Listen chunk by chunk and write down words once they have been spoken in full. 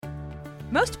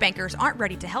Most bankers aren't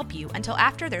ready to help you until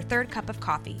after their third cup of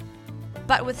coffee.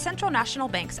 But with Central National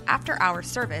Bank's after-hours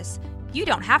service, you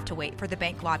don't have to wait for the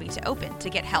bank lobby to open to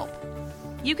get help.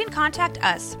 You can contact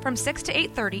us from 6 to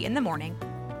 8:30 in the morning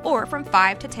or from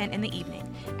 5 to 10 in the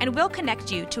evening, and we'll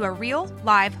connect you to a real,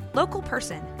 live, local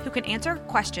person who can answer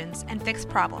questions and fix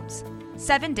problems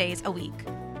 7 days a week.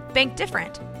 Bank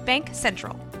different. Bank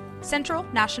Central. Central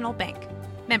National Bank.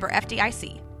 Member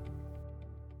FDIC.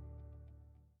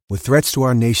 With threats to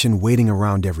our nation waiting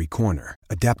around every corner,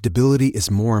 adaptability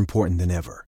is more important than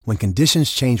ever. When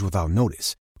conditions change without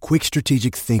notice, quick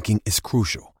strategic thinking is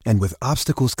crucial. And with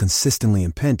obstacles consistently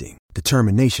impending,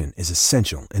 determination is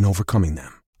essential in overcoming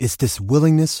them. It's this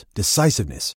willingness,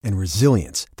 decisiveness, and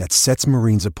resilience that sets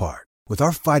Marines apart. With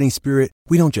our fighting spirit,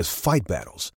 we don't just fight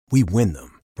battles, we win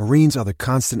them. Marines are the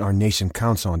constant our nation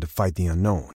counts on to fight the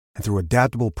unknown. And through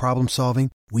adaptable problem solving,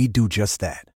 we do just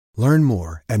that. Learn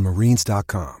more at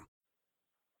marines.com.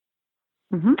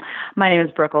 My name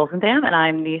is Brooke Olzendam, and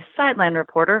I'm the sideline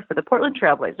reporter for the Portland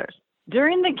Trail Blazers.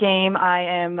 During the game, I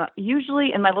am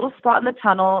usually in my little spot in the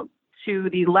tunnel to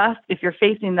the left, if you're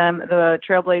facing them, the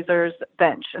Trail Blazers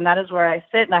bench. And that is where I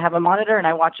sit, and I have a monitor, and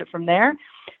I watch it from there.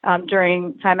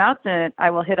 During timeouts, and I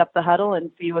will hit up the huddle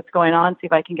and see what's going on, see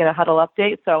if I can get a huddle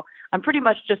update. So I'm pretty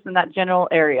much just in that general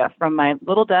area from my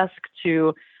little desk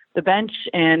to the bench,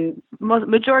 and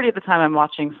majority of the time I'm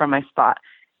watching from my spot.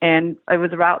 And it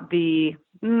was about the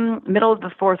middle of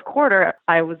the fourth quarter.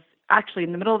 I was actually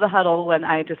in the middle of the huddle when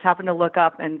I just happened to look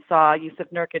up and saw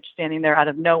Jusuf Nurkic standing there out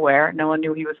of nowhere. No one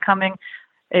knew he was coming.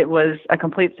 It was a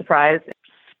complete surprise.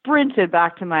 Sprinted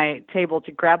back to my table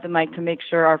to grab the mic to make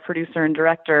sure our producer and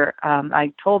director,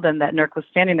 I told them that Nurk was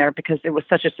standing there because it was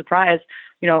such a surprise.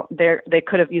 You know, they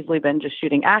could have easily been just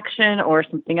shooting action or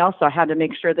something else. So I had to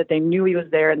make sure that they knew he was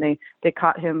there, and they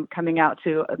caught him coming out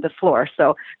to the floor.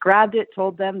 So grabbed it,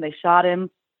 told them, they shot him,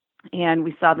 and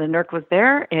we saw that Nurk was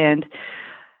there. And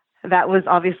that was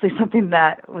obviously something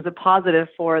that was a positive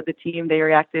for the team. They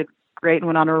reacted great and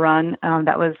went on a run.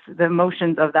 That was the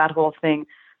emotions of that whole thing.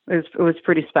 It was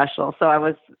pretty special. So I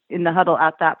was in the huddle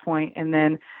at that point. And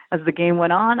then as the game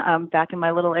went on, I'm back in my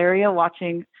little area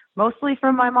watching mostly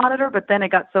from my monitor. But then it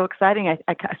got so exciting,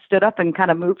 I stood up and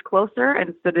kind of moved closer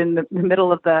and stood in the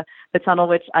middle of the tunnel,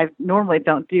 which I normally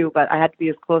don't do, but I had to be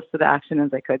as close to the action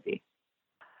as I could be.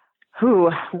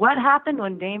 What happened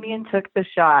when Damian took the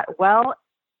shot? Well,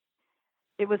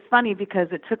 it was funny because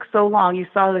it took so long. You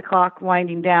saw the clock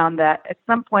winding down that at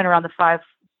some point around the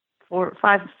 4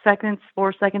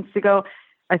 seconds to go,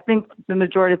 I think the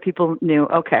majority of people knew,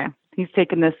 okay, he's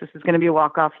taking this. This is going to be a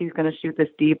walk-off. He's going to shoot this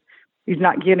deep. He's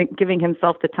not giving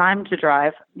himself the time to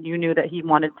drive. You knew that he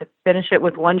wanted to finish it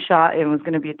with one shot, and it was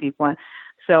going to be a deep one.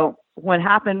 So what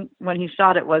happened when he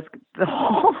shot it was the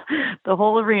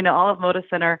whole arena, all of Moda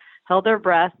Center, held their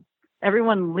breath.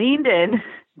 Everyone leaned in,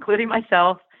 including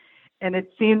myself, and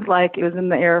it seemed like it was in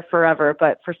the air forever.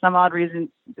 But for some odd reason,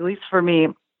 at least for me,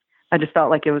 I just felt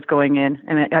like it was going in,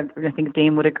 and I think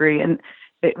Dame would agree. And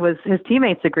it was his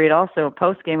teammates agreed also.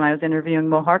 Post-game, I was interviewing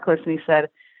Mo Harkless, and he said,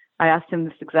 I asked him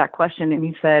this exact question, and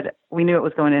he said, we knew it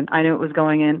was going in. I knew it was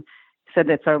going in. He said,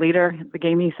 it's our leader, the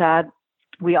game he's had.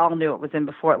 We all knew it was in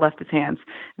before it left his hands.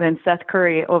 And then Seth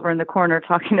Curry over in the corner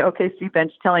talking to OKC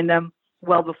bench, telling them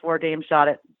well before Dame shot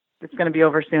it, it's going to be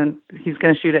over soon. He's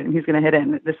going to shoot it, and he's going to hit it,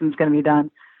 and this one's going to be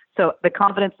done. So the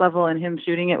confidence level in him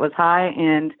shooting it was high,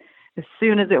 and as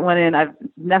soon as it went in, I've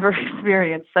never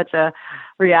experienced such a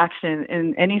reaction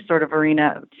in any sort of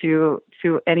arena to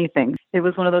anything. It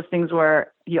was one of those things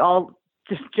where you all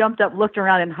just jumped up, looked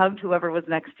around, and hugged whoever was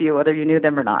next to you, whether you knew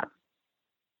them or not.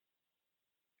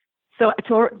 So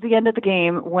toward the end of the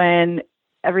game, when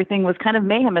everything was kind of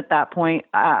mayhem at that point,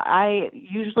 I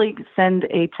usually send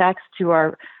a text to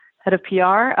our head of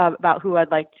PR about who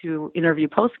I'd like to interview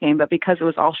post-game, but because it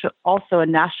was also a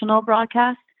national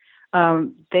broadcast,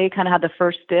 they kind of had the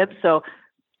first dibs, so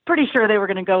pretty sure they were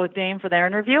going to go with Dame for their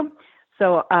interview.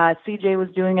 So CJ was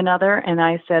doing another, and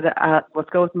I said, let's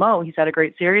go with Mo. He's had a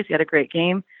great series. He had a great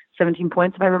game, 17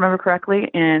 points if I remember correctly,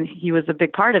 and he was a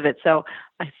big part of it. So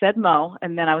I said Mo,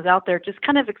 and then I was out there just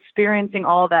kind of experiencing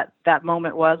all that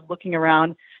moment was, looking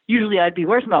around. Usually I'd be,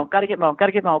 where's Mo? Got to get Mo.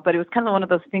 But it was kind of one of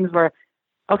those things where,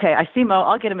 okay, I see Mo.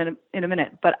 I'll get him in a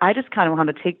minute. But I just kind of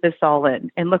wanted to take this all in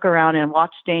and look around and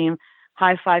watch Dame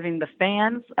high-fiving the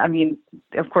fans. I mean,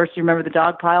 of course, you remember the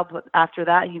dog pile, but after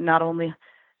that, he not only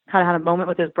kind of had a moment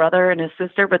with his brother and his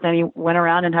sister, but then he went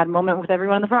around and had a moment with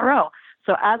everyone in the front row.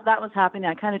 So as that was happening,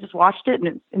 I kind of just watched it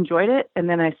and enjoyed it. And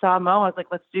then I saw Mo. I was like,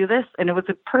 let's do this. And it was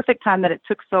a perfect time that it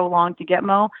took so long to get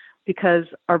Mo. because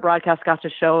our broadcast got to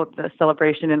show the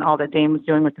celebration and all that Dame was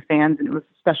doing with the fans, and it was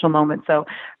a special moment. So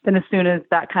then as soon as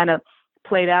that kind of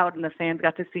played out and the fans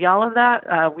got to see all of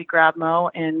that, we grabbed Mo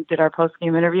and did our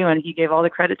post-game interview, and he gave all the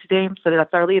credit to Dame. So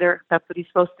that's our leader. That's what he's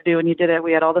supposed to do, and he did it.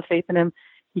 We had all the faith in him.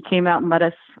 He came out and led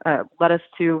us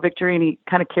to victory, and he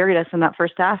kind of carried us in that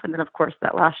first half. And then, of course,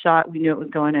 that last shot, we knew it was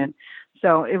going in.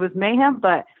 So it was mayhem,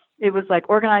 but it was like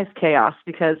organized chaos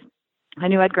because I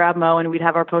knew I'd grab Mo and we'd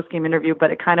have our post-game interview,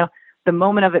 but it kind of, the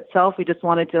moment of itself, we just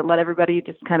wanted to let everybody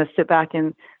just kind of sit back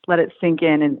and let it sink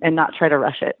in and not try to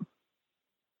rush it.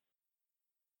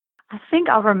 I think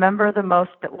I'll remember the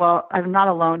most, well, I'm not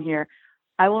alone here.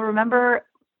 I will remember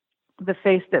the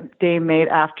face that Dame made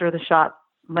after the shot,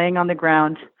 laying on the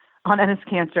ground on Ennis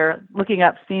Cantor, looking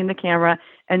up, seeing the camera,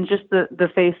 and just the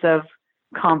face of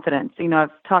confidence. You know,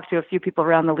 I've talked to a few people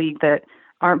around the league that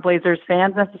aren't Blazers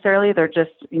fans necessarily. They're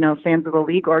just, you know, fans of the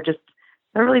league, or just,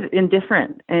 they're really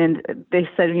indifferent. And they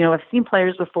said, you know, I've seen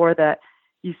players before that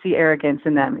you see arrogance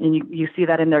in them, and you see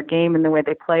that in their game and the way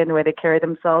they play and the way they carry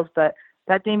themselves. But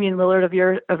that Damian Lillard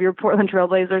of your Portland Trail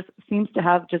Blazers seems to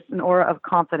have just an aura of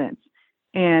confidence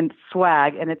and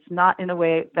swag. And it's not in a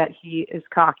way that he is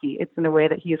cocky. It's in a way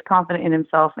that he is confident in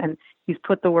himself, and he's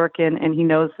put the work in, and he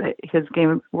knows that his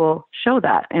game will show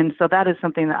that. And so that is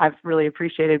something that I've really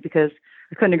appreciated, because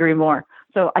I couldn't agree more.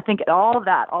 So I think all of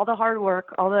that, all the hard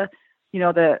work, all the, you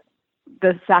know, the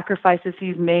sacrifices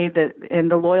he's made, that, and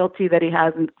the loyalty that he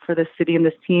has for this city and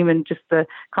this team, and just the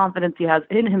confidence he has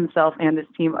in himself and this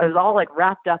team, is all like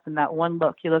wrapped up in that one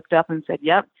look. He looked up and said,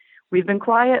 yep, we've been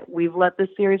quiet. We've let this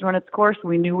series run its course.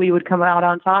 We knew we would come out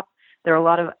on top. There are a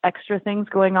lot of extra things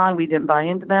going on. We didn't buy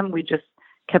into them. We just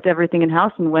kept everything in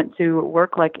house and went to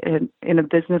work like in a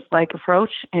business-like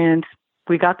approach. And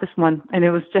we got this one. And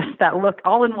it was just that look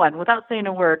all in one, without saying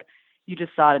a word. You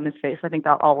just saw it in his face. I think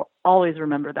I'll always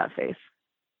remember that face.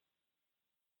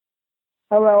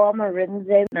 Hello, I'm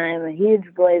Arinze, and I'm a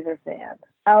huge Blazer fan.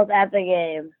 I was at the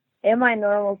game. In my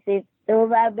normal seat, it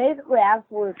was basically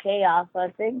absolute chaos. I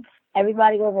think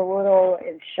everybody was a little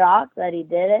in shock that he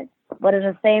did it, but at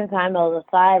the same time, it was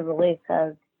a sigh of relief,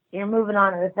 because you're moving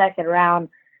on to the second round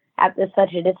after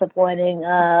such a disappointing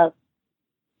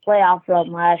playoff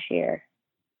run last year.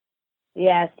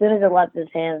 Yeah, as soon as it left his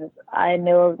hands, I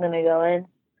knew it was going to go in.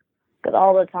 Because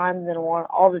all the time in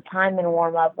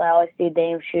warm-up, I always see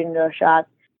Dame shooting those shots.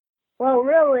 Well,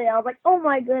 really, I was like, oh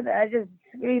my goodness, I just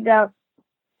screamed out,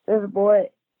 this boy,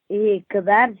 because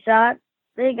that shot,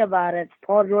 think about it,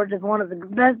 Paul George is one of the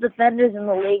best defenders in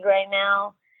the league right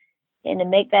now, and to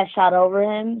make that shot over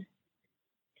him.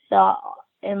 So,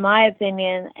 in my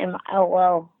opinion,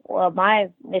 my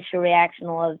initial reaction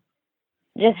was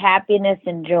just happiness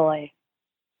and joy.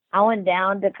 I went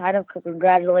down to kind of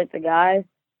congratulate the guys.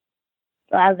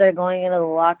 So as they're going into the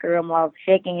locker room, I was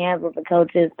shaking hands with the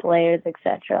coaches, players,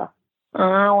 etc. When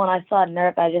I saw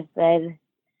Nurk, I just said,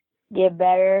 get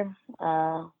better.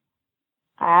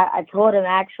 I told him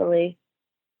actually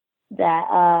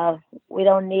that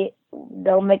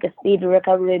don't make a speedy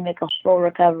recovery, make a full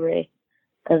recovery,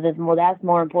 because that's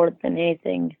more important than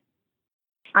anything.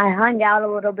 I hung out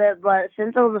a little bit, but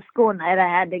since it was a school night,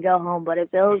 I had to go home. But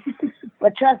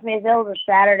but trust me, if it was a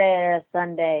Saturday or a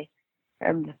Sunday,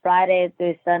 or Friday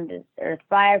through Sunday, or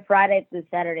Friday through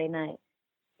Saturday night,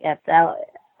 yes,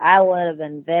 I would have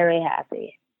been very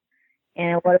happy,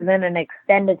 and it would have been an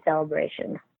extended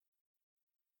celebration.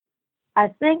 I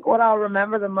think what I'll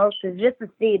remember the most is just to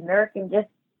see Nurk, and just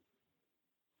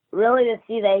really to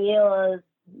see that he was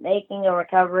making a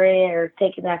recovery, or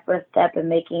taking that first step and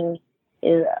making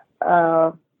his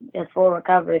full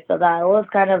recovery. So that it was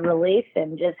kind of relief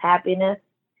and just happiness,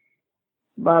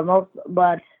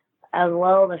 but as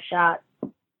well the shot,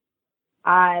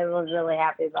 I was really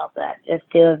happy about that, just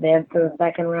to advance to the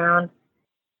second round.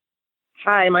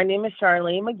 Hi, my name is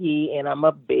Charlene McGee, and I'm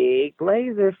a big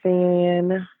Blazer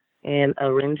fan and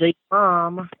Arinze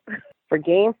mom. For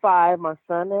Game 5, my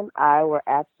son and I were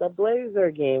at the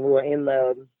Blazer game. We were in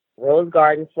the Rose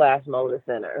Garden / Moda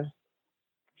Center.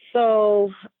 So,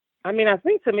 I mean, I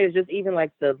think to me it's just even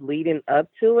like the leading up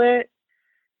to it,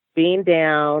 being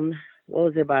down, what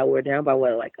was it by? We're down by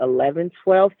what, like 11,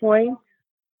 12 points?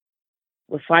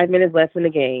 With 5 minutes left in the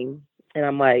game. And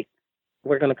I'm like,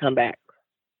 we're going to come back.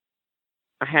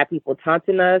 I had people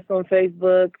taunting us on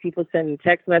Facebook, people sending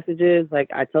text messages. Like,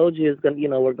 I told you, it's going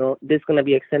to, this is going to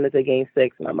be extended to Game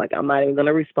 6. And I'm like, I'm not even going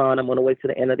to respond. I'm going to wait to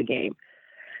the end of the game.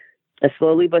 And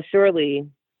slowly but surely,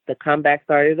 the comeback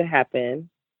started to happen.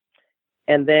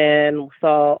 And then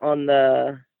saw on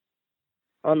the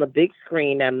big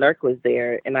screen that Nurk was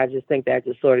there, and I just think that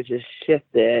just sort of just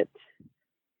shifted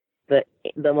the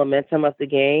momentum of the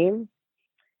game.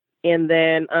 And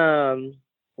then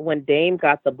when Dame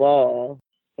got the ball,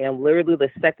 and literally the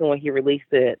second when he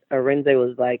released it, Arinze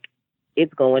was like,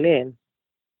 it's going in.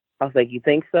 I was like, you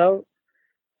think so?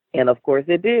 And of course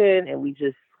it did. And we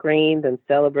just screamed and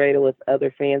celebrated with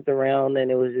other fans around, and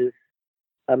it was just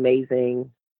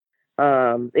amazing.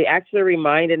 It actually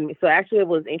reminded me. So actually it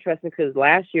was interesting because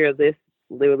last year, the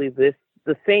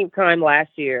same time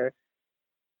last year,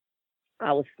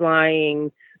 I was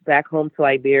flying back home to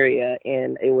Liberia,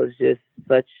 and it was just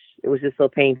so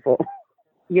painful,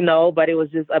 but it was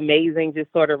just amazing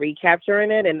just sort of recapturing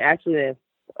it. And actually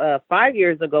 5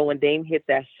 years ago when Dame hit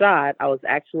that shot, I was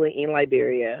actually in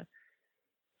Liberia,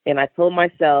 and I told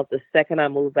myself the second I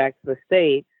moved back to the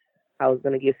States, I was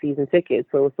going to get season tickets.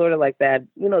 So it was sort of like that,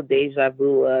 deja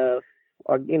vu of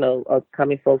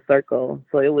coming full circle.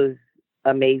 So it was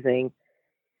amazing.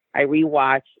 I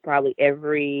rewatched probably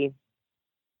every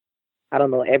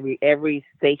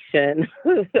station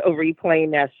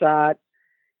replaying that shot.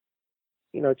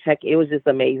 It was just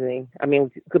amazing. I mean,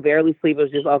 could barely sleep. It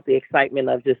was just off the excitement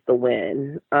of just the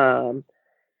win. And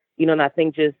I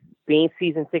think just being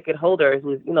season ticket holders,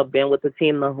 we've, been with the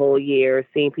team the whole year,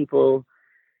 seeing people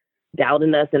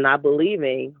doubting us and not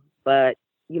believing, but,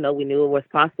 we knew it was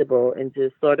possible, and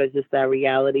just sort of just that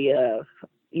reality of,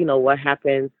 what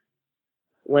happens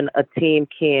when a team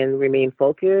can remain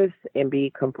focused and be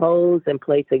composed and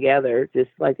play together, just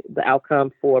like the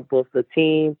outcome for both the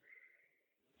team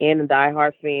and the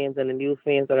diehard fans and the new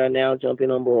fans that are now jumping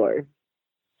on board.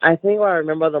 I think what I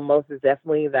remember the most is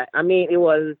definitely that, it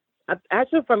was,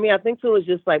 actually for me, I think it was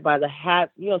just like by the half,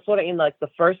 sort of in like the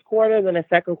first quarter, then the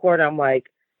second quarter, I'm like,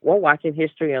 we're watching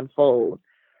history unfold.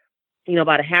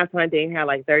 By the halftime, Dame had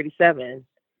like 37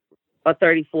 or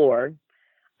 34.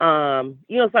 So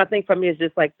I think for me, it's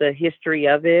just like the history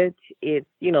of it. It's,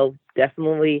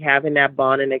 definitely having that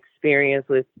bonding experience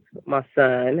with my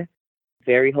son.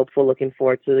 Very hopeful, looking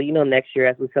forward to, next year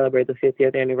as we celebrate the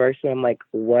 50th anniversary. I'm like,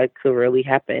 what could really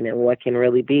happen and what can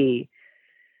really be?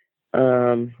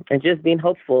 And just being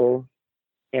hopeful.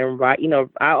 And,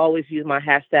 I always use my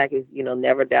hashtag is,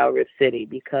 never doubt Rip City,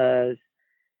 because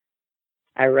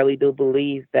I really do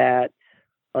believe that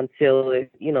until,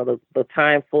 the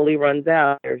time fully runs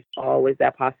out, there's always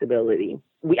that possibility.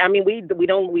 We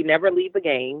never leave the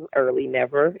game early,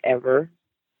 never, ever.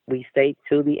 We stay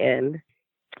to the end.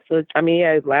 So,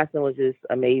 his last one was just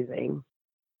amazing.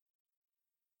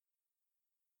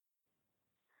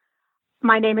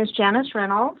 My name is Janis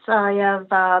Reynolds. I have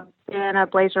been a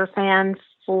Blazer fan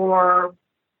for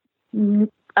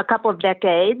a couple of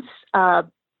decades,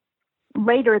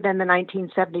 later than the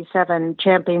 1977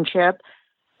 championship,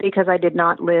 because I did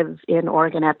not live in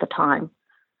Oregon at the time.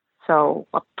 So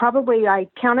probably I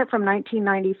count it from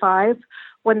 1995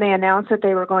 when they announced that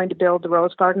they were going to build the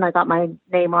Rose Garden. I got my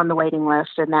name on the waiting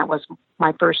list, and that was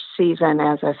my first season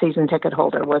as a season ticket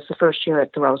holder, was the first year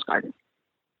at the Rose Garden.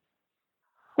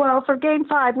 Well, for Game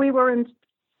 5, we were in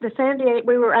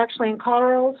we were actually in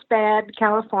Carlsbad,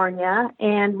 California,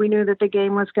 and we knew that the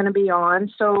game was going to be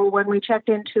on. So when we checked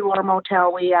into our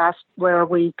motel, we asked where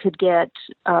we could get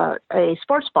a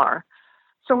sports bar.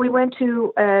 So we went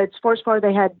to a sports bar.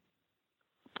 They had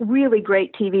really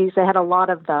great TVs. They had a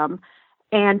lot of them.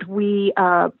 And we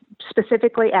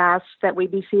specifically asked that we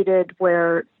be seated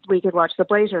where we could watch the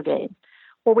Blazer game.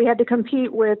 Well, we had to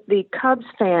compete with the Cubs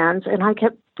fans, and I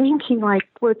kept thinking, like,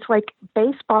 well, it's like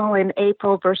baseball in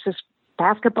April versus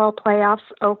basketball playoffs.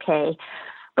 Okay.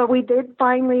 But we did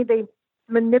finally, they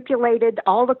manipulated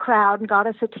all the crowd and got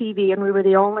us a TV, and we were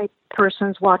the only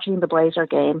persons watching the Blazer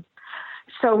game.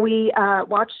 So we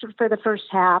watched it for the first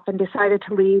half and decided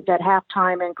to leave at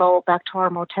halftime and go back to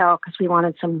our motel because we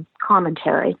wanted some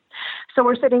commentary. So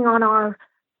we're sitting on our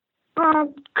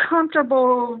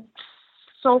comfortable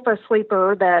sofa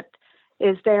sleeper that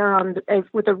is there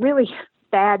with a really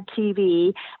bad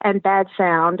TV and bad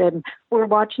sound, and we're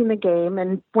watching the game.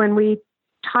 And when we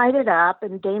tied it up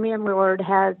and Damian Lillard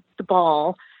had the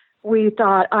ball, we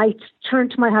thought, I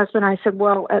turned to my husband, I said,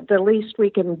 well, the least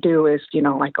we can do is,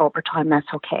 like overtime,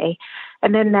 that's okay.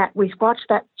 And then we watched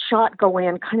that shot go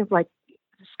in, kind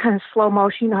of slow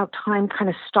motion, how time kind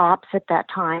of stops at that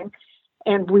time.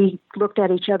 And we looked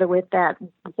at each other with that,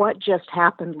 what just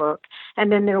happened look.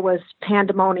 And then there was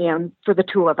pandemonium for the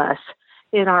two of us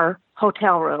in our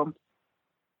hotel room.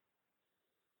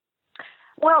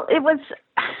 Well, it was,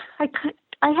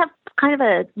 I have kind of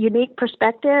a unique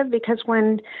perspective, because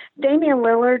when Damian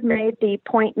Lillard made the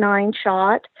 .9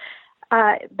 shot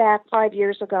back 5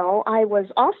 years ago, I was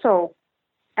also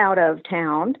out of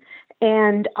town.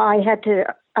 And I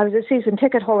was a season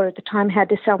ticket holder at the time, had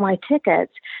to sell my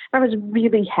tickets. I was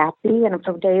really happy, and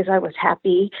for days I was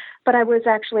happy, but I was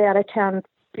actually out of town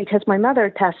because my mother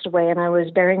had passed away and I was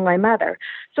burying my mother.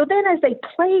 So then as they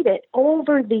played it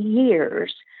over the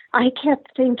years, I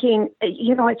kept thinking,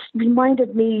 it's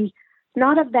reminded me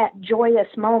not of that joyous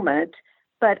moment,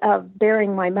 but of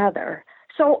burying my mother.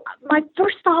 So my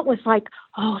first thought was like,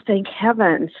 oh, thank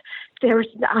heavens. There's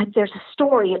a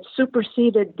story. It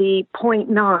superseded the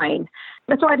 0.9.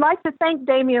 And so I'd like to thank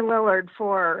Damian Lillard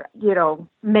for,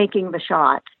 making the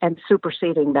shot and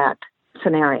superseding that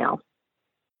scenario.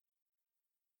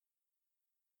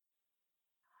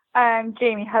 I'm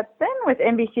Jamie Hudson with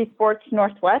NBC Sports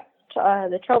Northwest,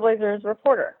 the Trail Blazers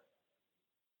reporter.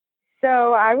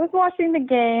 So I was watching the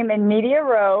game in Media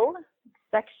Row,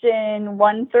 section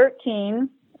 113,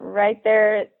 right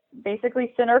there,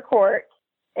 basically center court.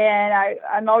 And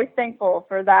I'm always thankful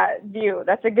for that view.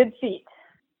 That's a good seat.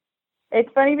 It's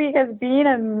funny because being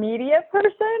a media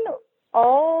person,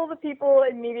 all the people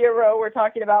in Media Row were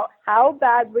talking about how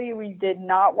badly we did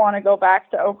not want to go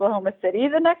back to Oklahoma City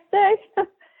the next day.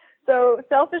 So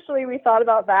selfishly, we thought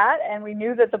about that, and we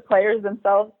knew that the players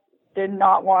themselves did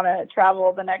not want to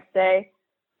travel the next day.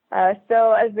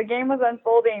 So as the game was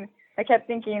unfolding, I kept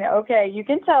thinking, okay, you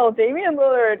can tell Damian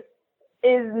Lillard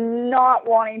is not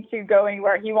wanting to go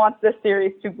anywhere. He wants this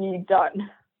series to be done.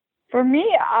 For me,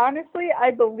 honestly, I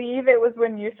believe it was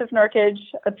when Jusuf Nurkic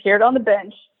appeared on the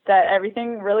bench that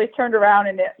everything really turned around,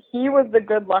 and he was the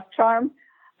good luck charm.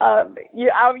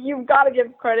 You've got to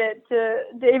give credit to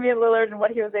Damian Lillard and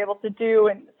what he was able to do,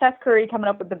 and Seth Curry coming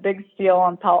up with the big steal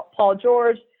on Paul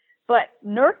George. But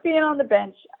Nurk being on the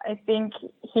bench, I think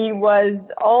he was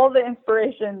all the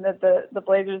inspiration that the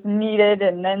Blazers needed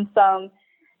and then some.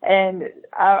 And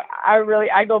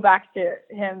I go back to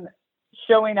him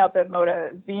showing up at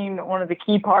Moda being one of the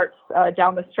key parts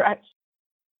down the stretch.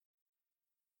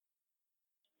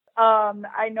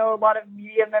 I know a lot of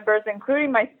media members,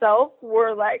 including myself,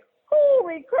 were like,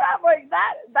 holy crap, like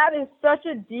that is such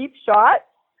a deep shot.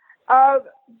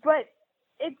 But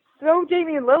it's so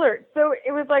Damian Lillard. So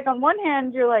it was like, on one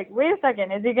hand, you're like, wait a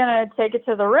second, is he going to take it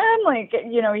to the rim? Like,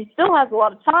 he still has a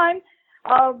lot of time.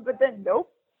 But then,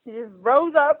 nope, he just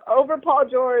rose up over Paul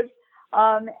George.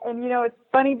 And, it's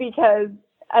funny because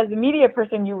as a media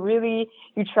person, you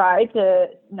try to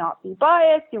not be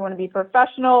biased. You want to be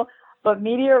professional. But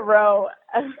Media Row,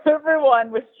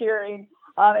 everyone was cheering.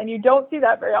 And you don't see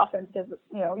that very often because,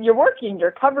 you're working,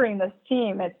 you're covering this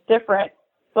team. It's different.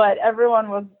 But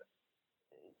everyone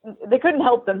they couldn't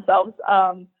help themselves.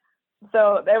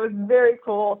 So it was very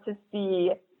cool to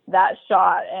see that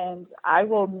shot. And I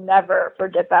will never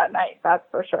forget that night. That's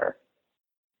for sure.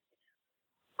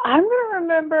 I'm going to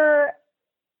remember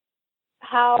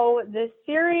how this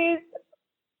series,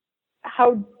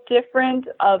 how different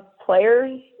of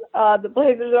players the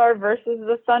Blazers are versus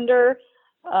the Thunder,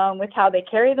 with how they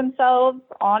carry themselves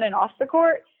on and off the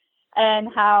court, and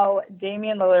how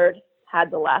Damian Lillard had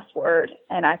the last word,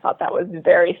 and I thought that was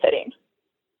very fitting.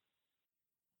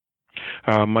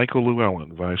 Michael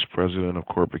Lewellen, Vice President of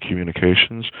Corporate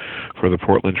Communications for the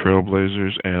Portland Trail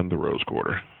Blazers and the Rose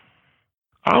Quarter.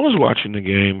 I was watching the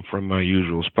game from my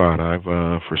usual spot. I've,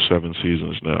 for 7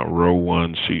 seasons now, row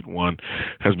 1, seat 1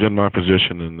 has been my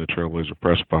position in the Trailblazer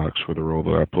press box for the role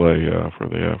that I play for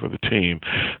the team.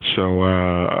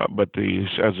 So, but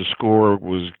as the score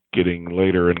was getting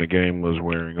later and the game was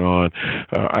wearing on,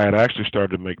 I had actually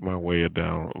started to make my way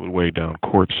down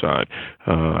courtside.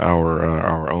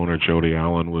 Our owner, Jody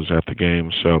Allen, was at the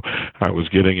game, so I was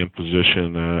getting in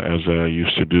position as I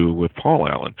used to do with Paul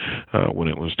Allen. When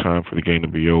it was time for the game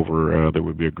to be over, there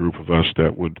would be a group of us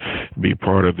that would be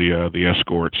part of the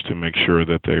escorts to make sure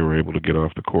that they were able to get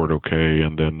off the court okay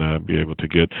and then be able to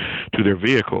get to their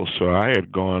vehicles. So I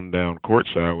had gone down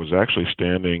courtside. I was actually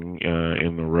standing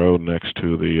in the row next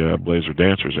to the Blazer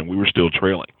dancers, and we were still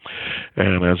trailing.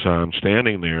 And as I'm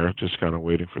standing there, just kind of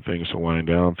waiting for things to wind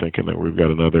down, thinking that we've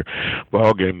got another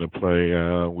ball game to play,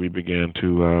 we began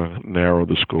to narrow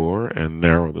the score, and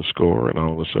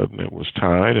all of a sudden it was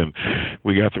tied, and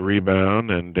we got the rebound,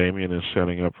 and Damian is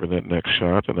setting up for that next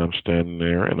shot, and I'm standing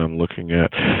there, and I'm looking at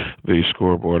the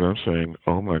scoreboard, and I'm saying,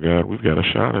 oh my God, we've got a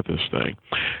shot at this thing.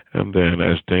 And then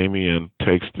as Damian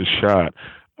takes the shot,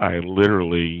 I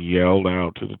literally yelled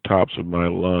out to the tops of my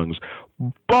lungs,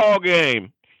 ball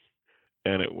game!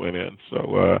 And it went in.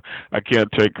 So I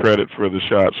can't take credit for the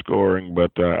shot scoring,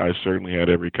 but I certainly had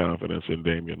every confidence in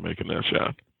Damian making that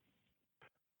shot.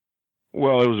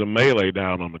 Well, it was a melee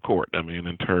down on the court. I mean,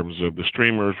 in terms of the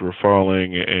streamers were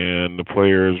falling and the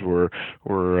players were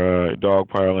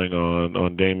dogpiling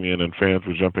on Damian, and fans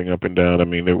were jumping up and down. I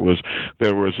mean, there was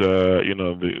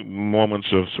the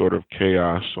moments of sort of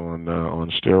chaos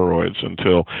on steroids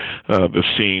until the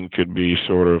scene could be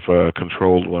sort of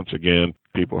controlled once again.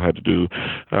 People had to do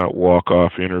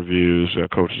walk-off interviews.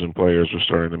 Coaches and players were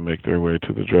starting to make their way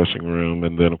to the dressing room,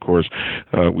 and then, of course,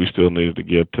 we still needed to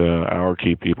get our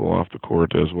key people off the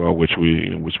court as well, which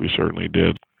we certainly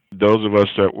did. Those of us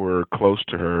that were close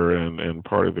to her and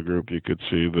part of the group, you could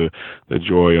see the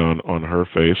joy on her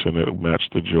face, and it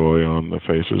matched the joy on the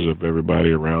faces of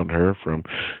everybody around her, from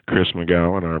Chris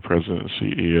McGowan, our president and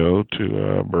CEO,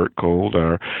 to Bert Cold,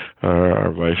 our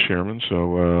vice chairman.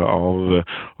 So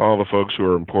all the folks who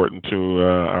are important to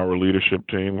our leadership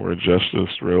team were just as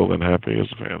thrilled and happy as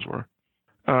the fans were.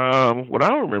 What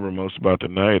I remember most about the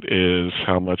night is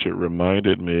how much it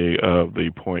reminded me of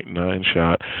the .9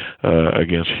 shot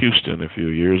against Houston a few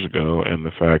years ago, and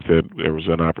the fact that there was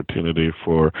an opportunity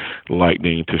for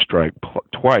Lightning to strike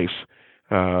twice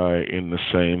in the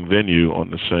same venue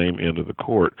on the same end of the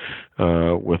court,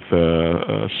 with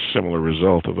a similar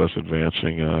result of us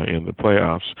advancing in the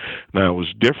playoffs. Now, it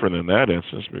was different in that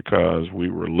instance because we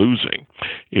were losing.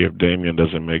 If Damian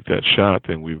doesn't make that shot,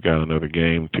 then we've got another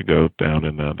game to go down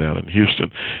in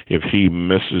Houston. If he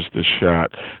misses the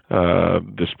shot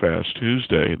this past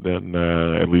Tuesday, then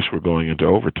at least we're going into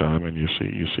overtime, and you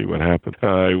see what happened.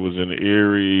 It was an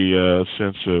eerie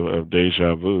sense of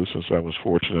deja vu, since I was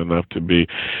fortunate enough to be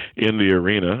in the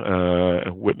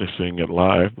arena, witnessing it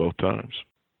live both times.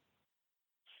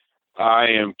 I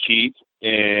am Keith,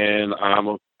 and I'm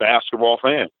a basketball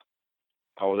fan.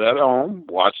 I was at home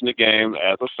watching the game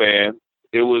as a fan.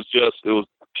 It was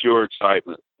pure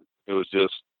excitement. It was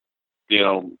just,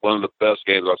 one of the best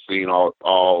games I've seen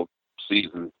all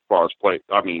season as far as play.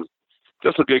 I mean,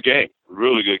 just a good game,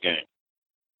 really good game.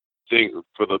 I think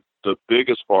for the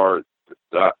biggest part,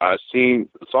 I seen,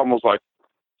 it's almost like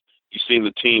you've seen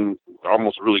the team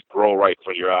almost really grow right in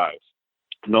front of your eyes.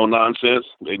 No nonsense.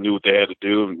 They knew what they had to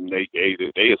do, and they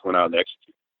just went out and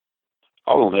executed.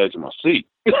 I was on the edge of my seat.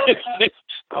 It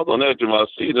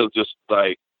was just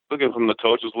like, looking from the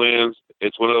coach's lens,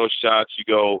 it's one of those shots you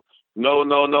go, no.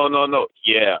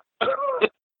 Yeah.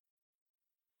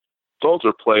 Those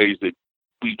are plays that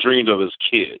we dreamed of as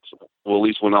kids. Well, at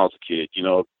least when I was a kid,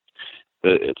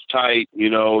 it's tight, you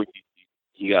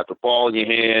got the ball in your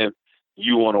hand,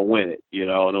 you want to win it, and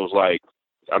it was like,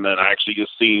 and then I actually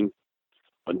just seen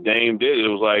when Dame did it, it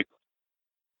was like,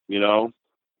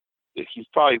 he's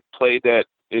probably played that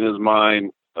in his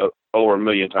mind over 1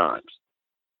 million times,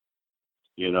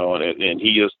 and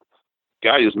he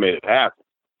guy just made it happen.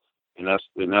 And that's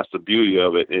the beauty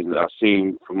of it. And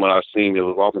from what I've seen, it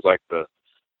was almost like the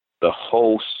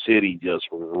whole city just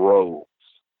rose,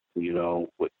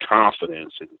 with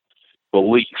confidence and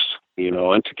beliefs,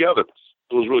 and togetherness.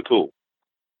 It was really cool.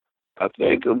 I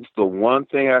think the one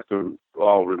thing I can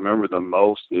remember the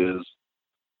most is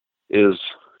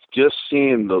just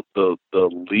seeing the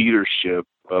leadership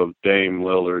of Dame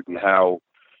Lillard and how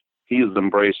he has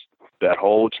embraced that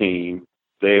whole team.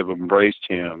 They have embraced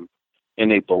him, and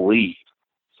they believe.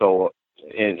 So,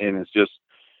 and it's just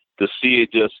to see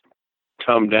it just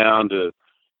come down to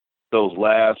those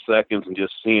last seconds and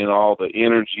just seeing all the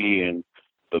energy and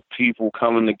the people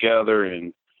coming together,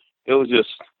 and it was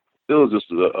just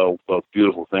a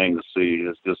beautiful thing to see.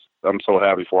 It's just, I'm so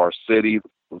happy for our city,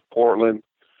 Portland,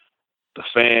 the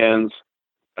fans.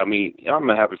 I mean, I'm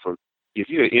happy for, if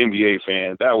you're an NBA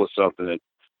fan, that was something that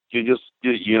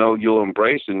you'll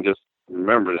embrace and just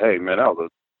remember, hey, man, that was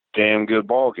a damn good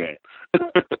ball game.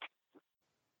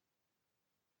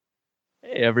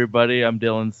 Hey, everybody. I'm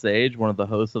Dillon Sage, one of the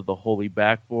hosts of the Holy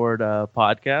Backboard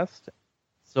podcast.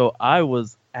 So I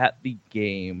was at the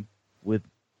game with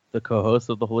the co-host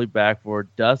of the Holy Backboard,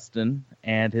 Dustin,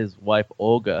 and his wife,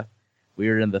 Olga. We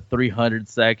were in the 300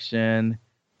 section,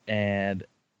 and,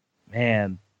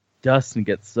 man, Dustin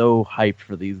gets so hyped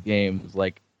for these games.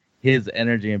 Like, his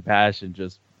energy and passion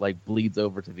just, bleeds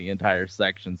over to the entire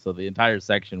section. So the entire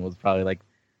section was probably,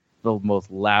 the most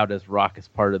loudest, raucous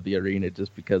part of the arena,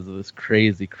 just because of this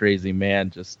crazy, crazy man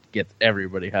just gets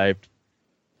everybody hyped.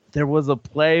 There was a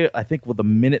play, I think, with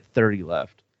 1:30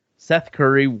 left. Seth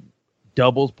Curry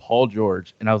doubles Paul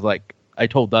George, and I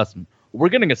told Dustin, we're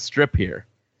getting a strip here.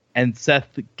 And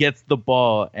Seth gets the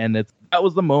ball, and that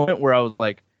was the moment where I was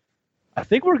like, I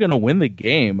think we're going to win the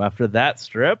game after that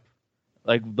strip.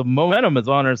 The momentum is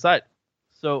on our side.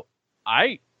 So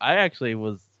I actually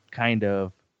was kind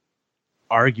of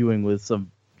arguing with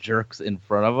some jerks in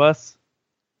front of us,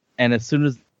 and as soon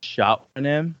as the shot went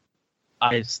in,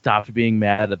 I stopped being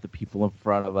mad at the people in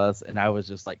front of us, and I was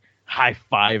just like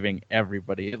high-fiving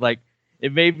everybody. Like,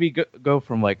 it made me go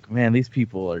from like, man, these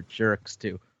people are jerks,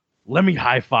 to let me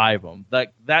high-five them.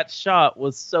 That shot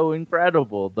was so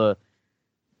incredible. The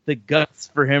guts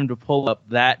for him to pull up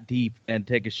that deep and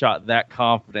take a shot that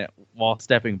confident while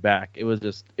stepping back. It was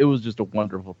just a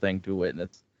wonderful thing to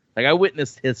witness. Like, I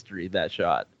witnessed history, that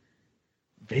shot.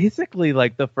 Basically,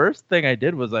 like, the first thing I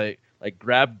did was I like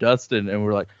grabbed Dustin and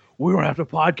we're like, we don't have to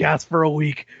podcast for a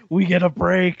week. We get a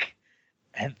break.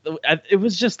 And it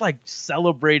was just like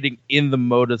celebrating in the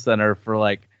Moda Center for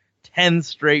like 10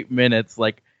 straight minutes.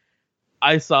 Like,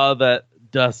 I saw that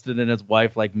Dustin and his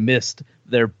wife like missed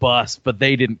their bus, but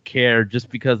they didn't care just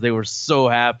because they were so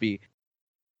happy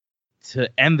to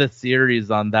end the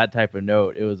series on that type of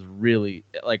note. It was really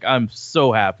like, I'm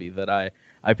so happy that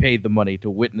I paid the money to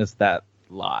witness that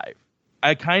live.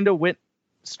 I kind of went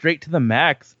straight to the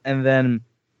max, and then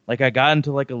like I got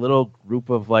into like a little group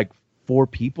of like 4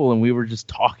 people, and we were just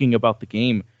talking about the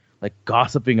game, like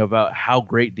gossiping about how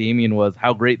great Damian was,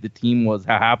 how great the team was,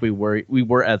 how happy we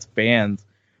were as fans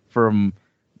from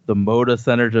the Moda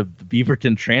Center to the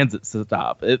Beaverton Transit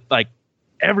stop. It like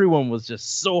everyone was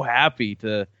just so happy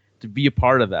to be a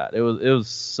part of that. It was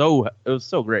so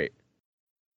great.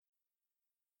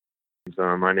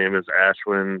 My name is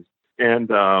Ashwin, and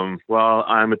well,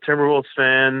 I'm a Timberwolves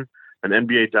fan, an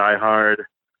NBA diehard.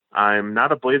 I'm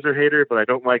not a Blazer hater, but I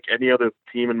don't like any other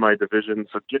team in my division.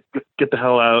 So get the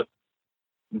hell out.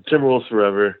 Timberwolves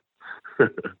forever.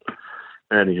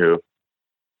 Anywho,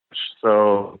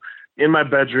 so in my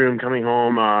bedroom, coming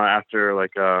home after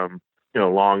like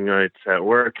long nights at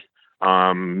work,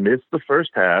 missed the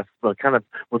first half, but kind of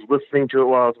was listening to it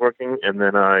while I was working, and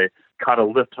then I caught a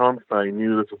lift home because I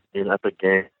knew this was an epic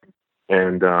game,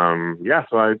 and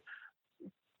so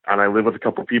I live with a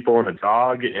couple people and a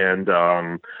dog, and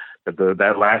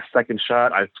that last second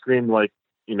shot, I screamed like,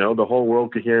 the whole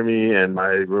world could hear me, and my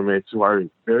roommates, who are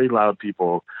very loud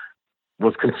people,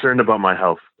 was concerned about my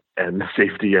health and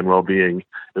safety and well-being. It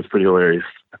was pretty hilarious.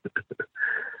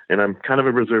 And I'm kind of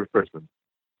a reserved person.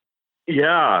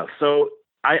 Yeah, so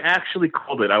I actually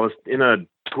called it. I was in a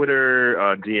Twitter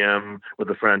DM with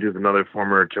a friend who's another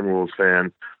former Timberwolves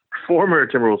fan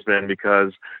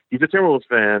because he's a Timberwolves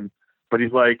fan, but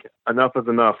he's like, enough is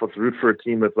enough. Let's root for a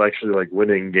team that's actually like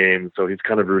winning games. So he's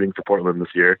kind of rooting for Portland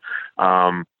this year.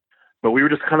 But we were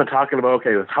just kind of talking about,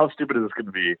 okay, how stupid is this going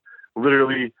to be?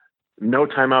 Literally no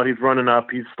timeout. He's running up.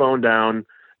 He's slowing down.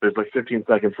 There's like 15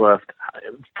 seconds left.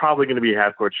 It's probably going to be a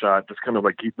half-court shot. Just kind of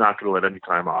like he's not going to let any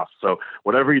time off. So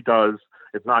whatever he does,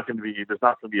 there's not going to be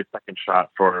a second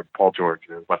shot for Paul George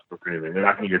and Westbrook or anything. They're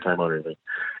not going to get timeout or anything.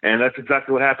 And that's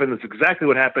exactly what happened.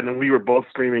 And we were both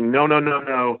screaming,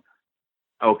 no.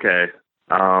 Okay.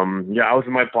 I was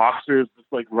in my boxers, just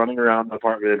like running around the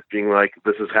apartment being like,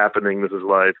 this is happening. This is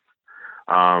life.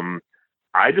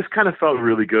 I just kind of felt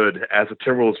really good as a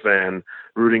Timberwolves fan,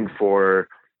 rooting for,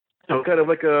 kind of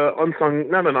like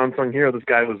not an unsung hero. This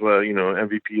guy was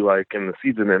MVP like in the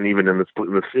season and even in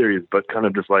the series, but kind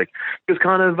of just like he was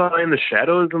kind of in the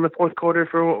shadows in the fourth quarter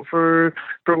for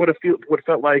what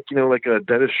felt like like a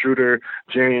Dennis Schroeder,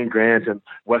 Jerry Grant, and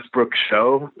Westbrook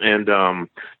show, and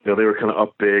they were kind of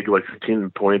up big, like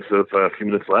 15 points with a few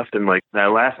minutes left, and like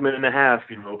that last minute and a half,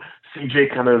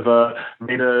 CJ kind of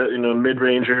made a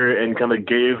mid-ranger and kind of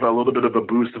gave a little bit of a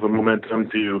boost of a momentum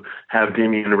to have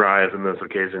Damian rise in this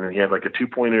occasion. And he had like a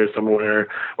 2-pointer somewhere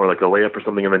or like a layup or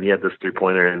something, and then he had this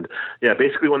 3-pointer. And yeah,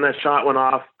 basically when that shot went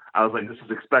off, I was like, this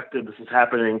is expected, this is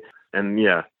happening. And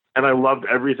yeah, and I loved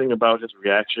everything about his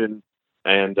reaction.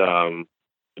 And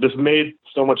it just made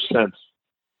so much sense.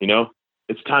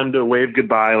 It's time to wave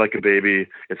goodbye like a baby.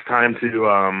 It's time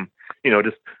to,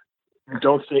 just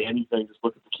don't say anything. Just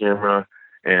look at the camera,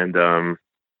 and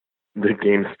the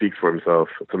game speaks for himself.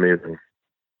 It's amazing.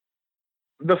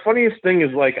 The funniest thing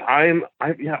is, like,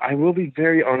 I will be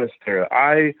very honest here.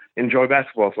 I enjoy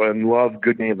basketball, so I love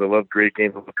good games. I love great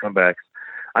games. I love comebacks.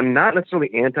 I'm not necessarily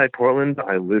anti-Portland.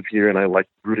 I live here, and I like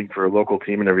rooting for a local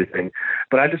team and everything.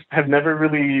 But I just have never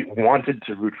really wanted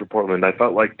to root for Portland. I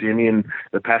felt like Damian,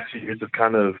 the past few years, have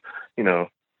kind of,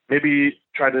 maybe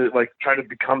try to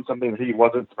become something that he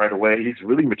wasn't right away. He's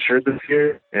really matured this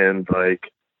year, and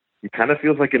like he kind of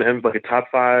feels like a top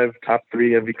 5, top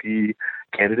 3 MVP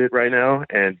candidate right now,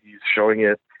 and he's showing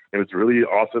it. It was really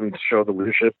awesome to show the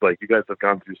leadership. Like, you guys have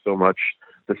gone through so much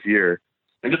this year,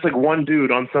 and just like one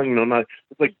dude on something, not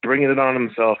just like bringing it on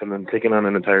himself and then taking on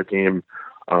an entire team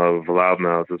of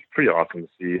loudmouths is pretty awesome to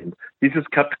see. And he's just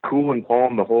kept cool and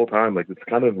calm the whole time. Like, it's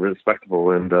kind of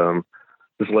respectable, and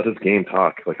just let his game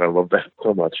talk. Like, I love that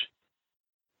so much.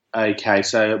 Okay,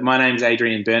 so my name's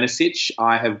Adrian Bernecich.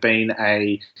 I have been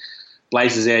a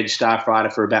Blazers Edge staff writer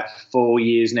for about 4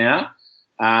 years now,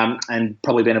 and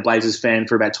probably been a Blazers fan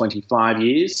for about 25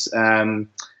 years.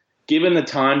 Given the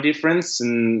time difference,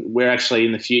 and we're actually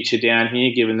in the future down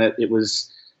here, given that it was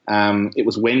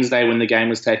Wednesday when the game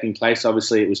was taking place.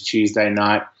 Obviously, it was Tuesday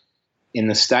night in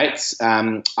the States.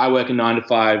 I work a 9 to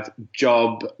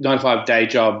 5 day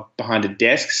job behind a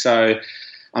desk, so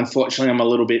unfortunately, I'm a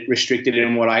little bit restricted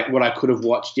in what I could have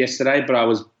watched yesterday, but I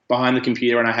was behind the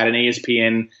computer and I had an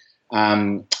ESPN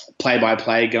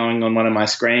play-by-play going on one of my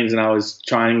screens, and I was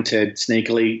trying to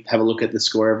sneakily have a look at the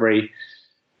score every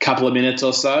couple of minutes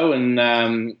or so. And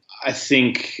I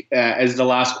think as the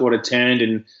last quarter turned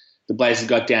and the Blazers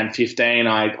got down 15,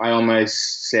 I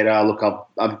almost said, "Oh, look,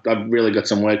 I've really got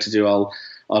some work to do. I'll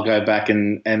go back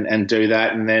and do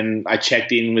that." And then I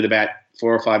checked in with about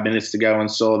 4 or 5 minutes to go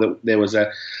and saw that there was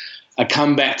a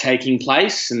comeback taking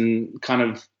place, and kind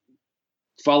of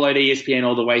followed ESPN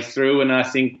all the way through. And I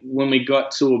think when we got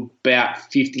to about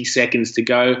 50 seconds to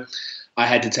go, I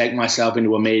had to take myself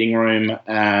into a meeting room,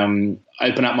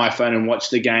 open up my phone and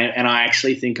watch the game. And I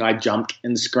actually think I jumped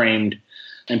and screamed.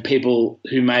 And people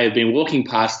who may have been walking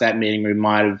past that meeting room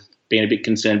might have been a bit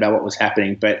concerned about what was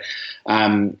happening. But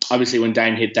obviously when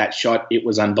Dame hit that shot, it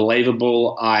was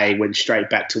unbelievable. I went straight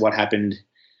back to what happened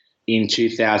in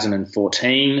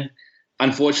 2014.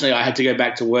 Unfortunately, I had to go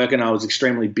back to work, and I was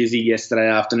extremely busy yesterday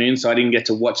afternoon, so I didn't get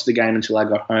to watch the game until I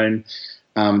got home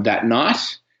that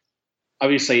night.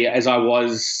 Obviously, as I'm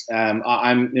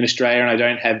in Australia and I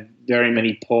don't have very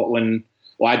many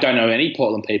I don't know any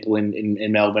Portland people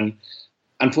in Melbourne.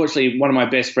 Unfortunately, one of my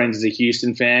best friends is a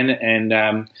Houston fan,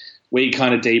 and we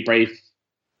kind of debrief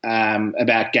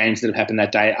about games that have happened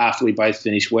that day after we both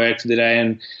finished work for the day.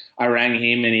 And I rang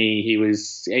him, and he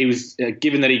was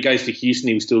given that he goes to Houston,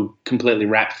 he was still completely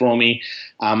wrapped for me.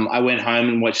 I went home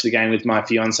and watched the game with my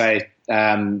fiance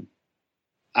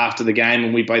after the game,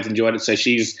 and we both enjoyed it. So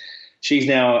she's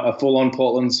now a full-on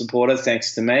Portland supporter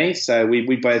thanks to me. So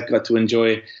we both got to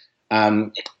enjoy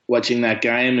watching that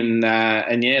game,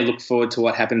 and look forward to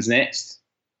what happens next.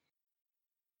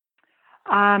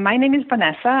 My name is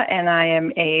Vanesa, and I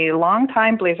am a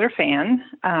longtime Blazer fan.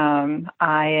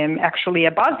 I am actually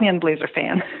a Bosnian Blazer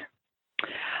fan.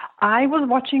 I was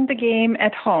watching the game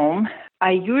at home.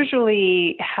 I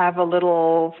usually have a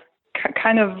little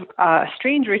kind of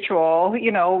strange ritual,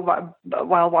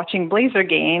 while watching Blazer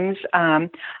games.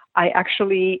 I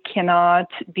actually cannot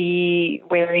be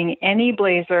wearing any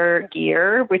Blazer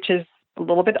gear, which is a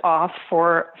little bit off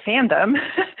for fandom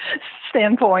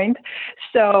standpoint.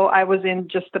 So I was in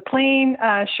just a plain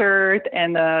shirt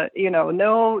and,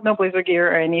 no Blazer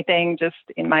gear or anything, just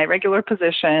in my regular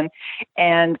position.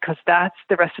 And because that's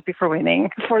the recipe for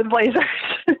winning for the Blazers.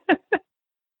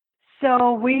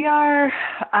 So we are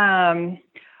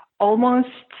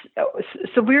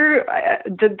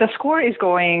the score is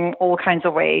going all kinds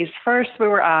of ways. First we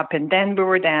were up, and then we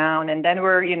were down, and then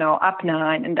we're, up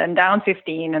 9, and then down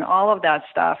 15, and all of that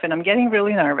stuff. And I'm getting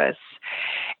really nervous.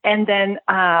 And then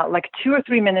like 2 or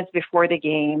 3 minutes before the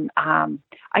game,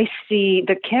 I see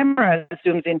the camera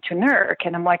zooms into Nurk,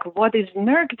 and I'm like, what is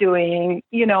Nurk doing?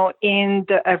 In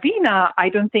the arena, I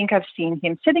don't think I've seen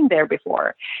him sitting there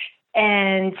before.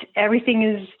 And everything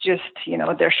is just,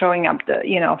 they're showing up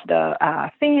the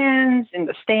fans in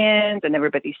the stands, and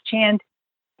everybody's chants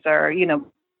are,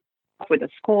 with the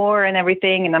score and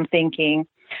everything. And I'm thinking,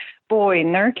 boy,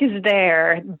 Nurk is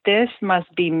there. This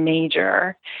must be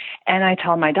major. And I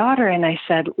tell my daughter, and I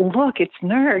said, look, it's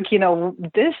Nurk.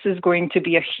 This is going to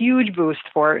be a huge boost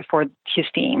for his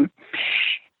team.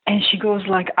 And she goes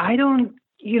like, I don't,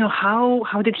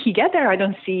 how did he get there? I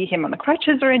don't see him on the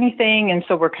crutches or anything. And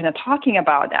so we're kind of talking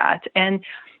about that. And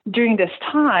during this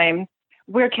time,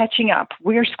 we're catching up,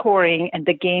 we're scoring, and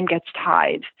the game gets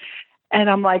tied. And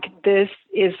I'm like, this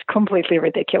is completely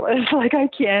ridiculous. Like, I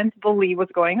can't believe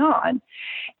what's going on.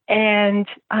 And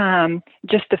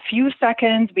just a few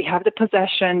seconds, we have the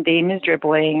possession, Dame is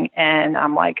dribbling, and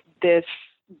I'm like, this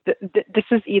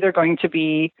is either going to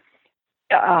be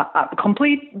a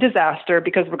complete disaster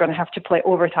because we're going to have to play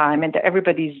overtime and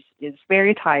everybody is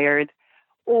very tired,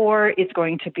 or it's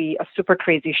going to be a super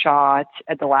crazy shot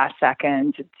at the last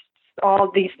second. All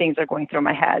these things are going through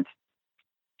my head.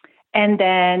 And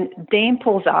then Dame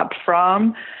pulls up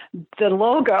from the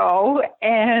logo,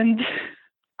 and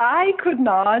I could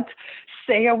not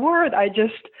say a word. I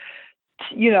just,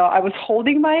 I was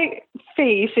holding my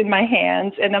face in my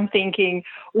hands, and I'm thinking,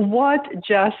 what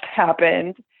just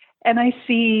happened? And I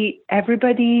see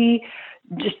everybody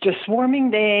just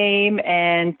swarming Dame,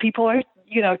 and people are,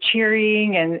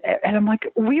 cheering, and I'm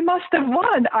like, we must have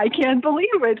won. I can't believe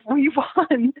it. We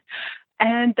won.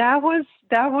 And that was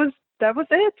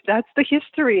it. That's the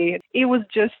history. It was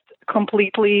just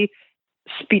completely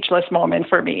speechless moment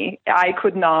for me. I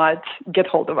could not get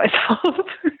hold of myself.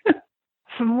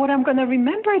 What I'm going to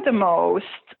remember the most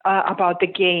about the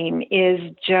game is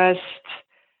just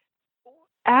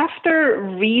after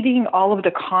reading all of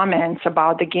the comments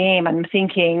about the game, I'm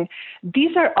thinking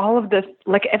these are all of the,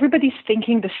 like, everybody's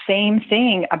thinking the same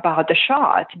thing about the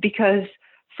shot, because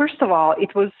first of all,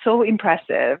 it was so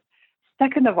impressive.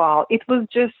 Second of all, he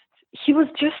was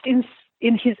just in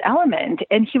his element,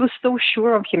 and he was so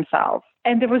sure of himself,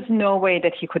 and there was no way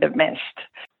that he could have missed.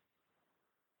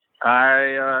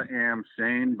 I am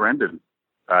Shain Brendan.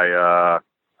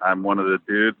 I'm one of the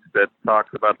dudes that talks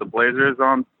about the Blazers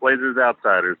on Blazers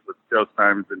Outsiders with Joe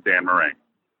Simons and Dan Meringue.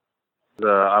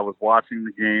 I was watching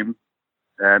the game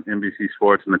at NBC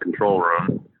Sports in the control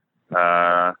room,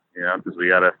 because we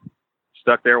got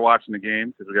stuck there watching the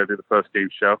game because we got to do the post-game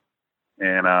show.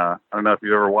 And I don't know if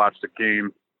you've ever watched a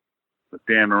game with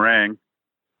Dan Meringue,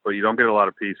 but you don't get a lot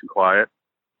of peace and quiet.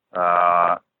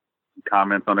 He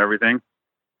comments on everything.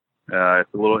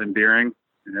 It's a little endearing,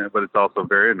 but it's also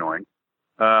very annoying.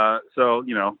 So,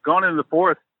 going into the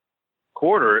fourth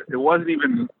quarter, it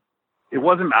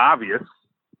wasn't obvious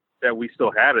that we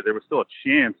still had it. There was still a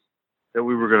chance that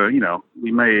we were going to,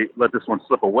 we may let this one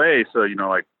slip away. So,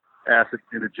 acid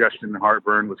indigestion and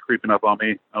heartburn was creeping up on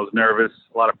me. I was nervous,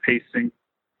 a lot of pacing,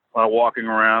 a lot of walking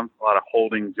around, a lot of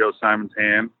holding Joe Simon's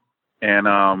hand.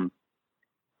 And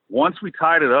once we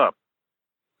tied it up,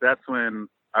 that's when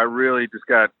I really just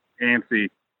got antsy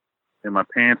in my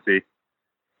pantsy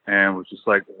and was just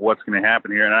like, what's going to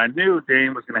happen here? And I knew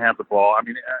Dame was going to have the ball. I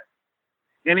mean,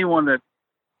 anyone that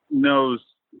knows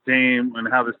Dame and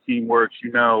how this team works,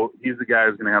 he's the guy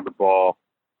who's going to have the ball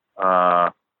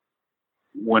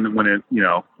when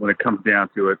it comes down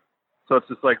to it. So it's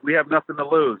just like, we have nothing to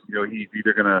lose. He's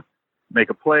either going to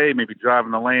make a play, maybe drive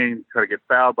in the lane, try to get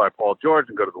fouled by Paul George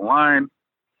and go to the line,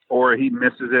 or he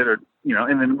misses it, or,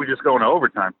 and then we just go into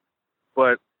overtime.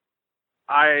 But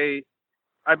I'd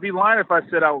be lying if I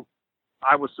said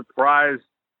I was surprised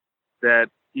that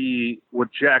he would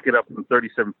jack it up from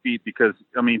 37 feet because,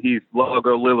 he's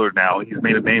logo Lillard now. He's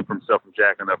made a name for himself from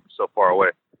jacking it up so far away.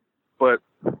 But,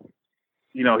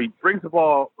 he brings the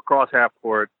ball across half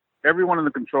court. Everyone in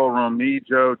the control room, me,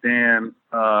 Joe, Dan,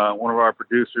 one of our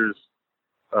producers,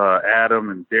 Adam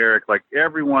and Derek, like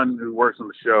everyone who works on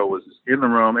the show was in the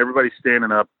room. Everybody's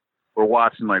standing up. We're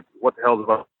watching, like, what the hell's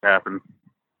about to happen?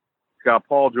 Got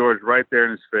Paul George right there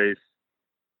in his face.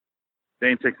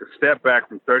 Dame takes a step back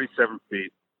from 37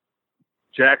 feet,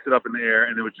 jacks it up in the air,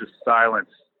 and it was just silence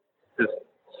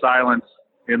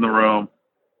in the room.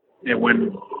 And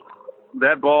when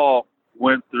that ball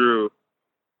went through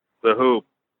the hoop,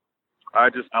 I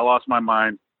lost my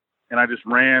mind, and I just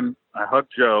ran. I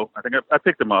hugged Joe. I think I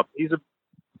picked him up. He's a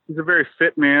very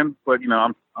fit man, but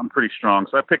I'm pretty strong,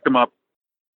 so I picked him up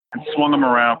and swung him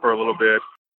around for a little bit.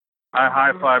 I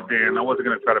high-fived Dan. I wasn't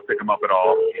going to try to pick him up at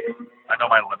all. I know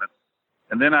my limits.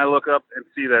 And then I look up and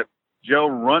see that Joe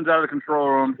runs out of the control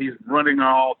room. He's running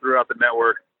all throughout the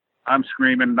network. I'm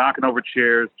screaming, knocking over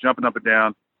chairs, jumping up and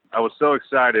down. I was so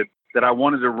excited that I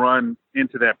wanted to run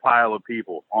into that pile of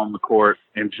people on the court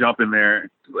and jump in there.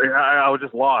 I was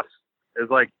just lost. It was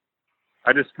like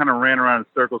I just kind of ran around in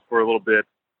circles for a little bit.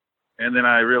 And then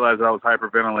I realized I was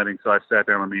hyperventilating, so I sat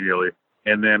down immediately.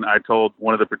 And then I told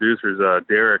one of the producers,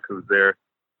 Derek, who was there,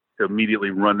 to immediately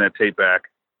run that tape back.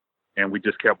 And we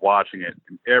just kept watching it.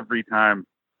 And every time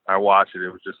I watched it,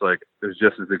 it was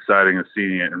just as exciting as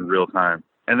seeing it in real time.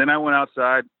 And then I went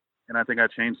outside, and I think I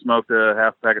chain smoked a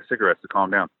half pack of cigarettes to calm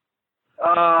down.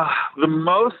 The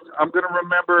most I'm going to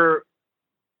remember,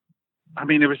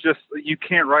 it was just, you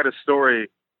can't write a story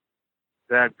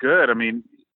that good.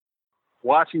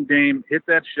 Watching Dame hit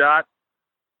that shot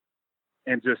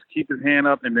and just keep his hand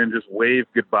up and then just wave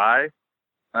goodbye.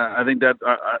 I think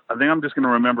I'm just going to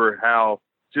remember how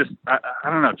I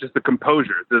don't know, just the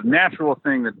composure, the natural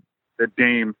thing that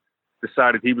Dame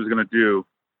decided he was going to do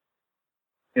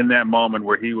in that moment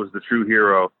where he was the true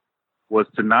hero was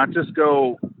to not just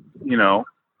go, to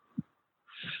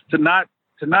not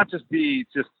just be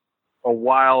just a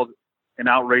wild and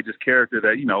outrageous character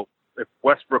that, if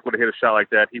Westbrook would have hit a shot like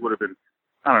that, he would have been,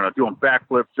 I don't know, doing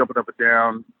backflips, jumping up and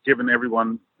down, giving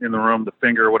everyone in the room the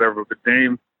finger or whatever. But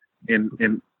Dame,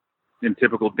 in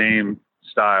typical Dame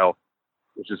style,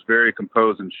 was just very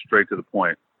composed and straight to the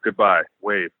point. Goodbye,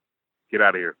 wave, get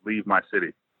out of here, leave my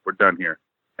city. We're done here.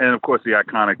 And of course, the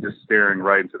iconic just staring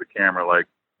right into the camera, like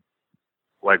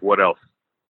what else?